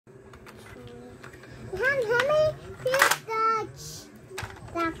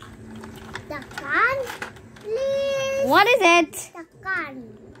The gun, please. What is it? The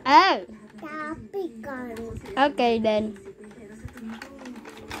gun. Oh. The big gun. Okay then.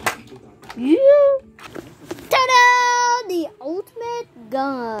 You. Ta-da! The ultimate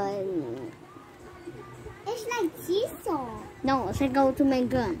gun. It's like seesaw. No, it's like ultimate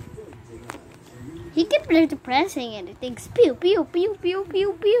gun. He keeps pressing it. It thinks pew pew pew pew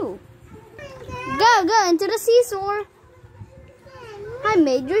pew pew. Go into the seesaw. I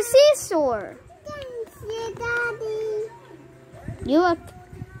made your seesaw. Thanks, Daddy.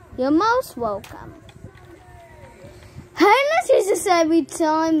 You're most welcome. Hey, let's use this every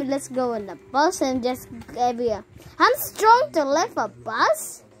time. Let's go in the bus and just I'm strong to lift a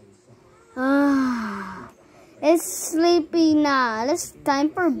bus. It's sleepy now. It's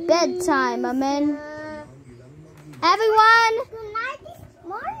time for bedtime, amen. Everyone. Good night this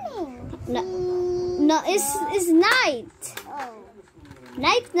morning. No, it's night. Oh.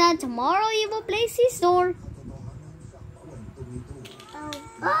 Night now. Tomorrow you will play seesaw.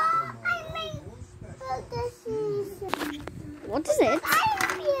 Oh, I made the seesaw. What is it?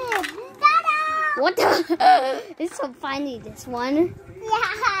 What the? It's so funny, this one.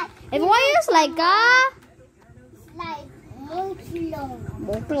 Yeah. Everyone is like monkey long.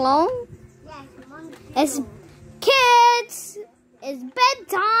 monkey long. Yes, monkey. It's kids. It's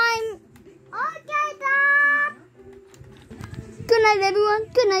bedtime. Okay, Dad. Good night, everyone.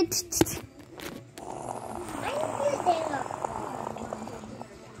 Good night.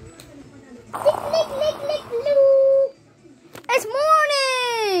 It's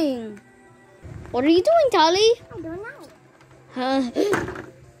morning. What are you doing, Tali? I don't know.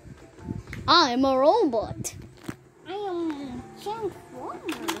 I'm a robot. I am transformer.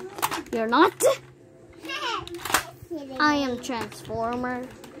 You're not? I am transformer.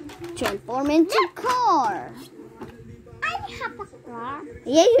 Transform into car. I have a car.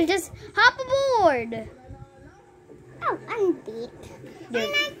 Yeah, you just hop aboard. Oh, I'm big. I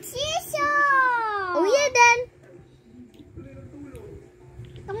like seesaw. Oh yeah, then.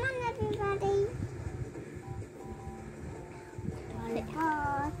 Come on, everybody.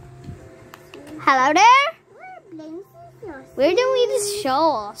 Hello there. We're playing seesaw. We're doing this show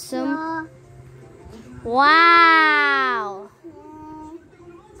awesome. Wow.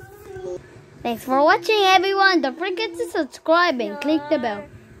 Thanks for watching, everyone. Don't forget to subscribe and click the bell.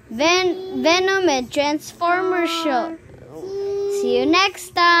 Venom and Transformer Show. See you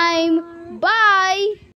next time. Bye.